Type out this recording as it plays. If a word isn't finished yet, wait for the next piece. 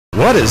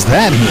What is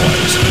that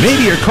noise?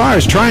 Maybe your car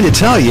is trying to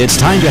tell you it's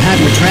time to have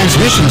your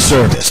transmission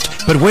serviced.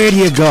 But where do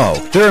you go?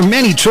 There are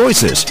many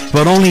choices,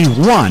 but only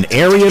one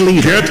area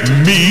leader. Get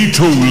me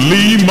to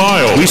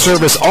Myles. We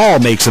service all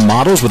makes and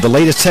models with the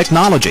latest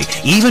technology,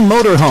 even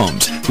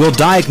motorhomes. We'll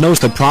diagnose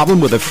the problem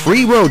with a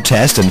free road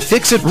test and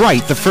fix it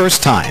right the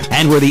first time.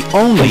 And we're the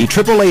only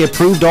AAA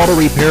approved auto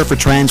repair for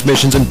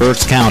transmissions in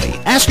Berks County.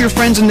 Ask your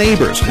friends and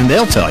neighbors, and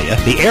they'll tell you.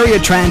 The area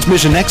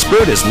transmission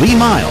expert is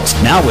Myles,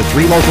 now with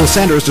 3 local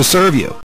centers to serve you.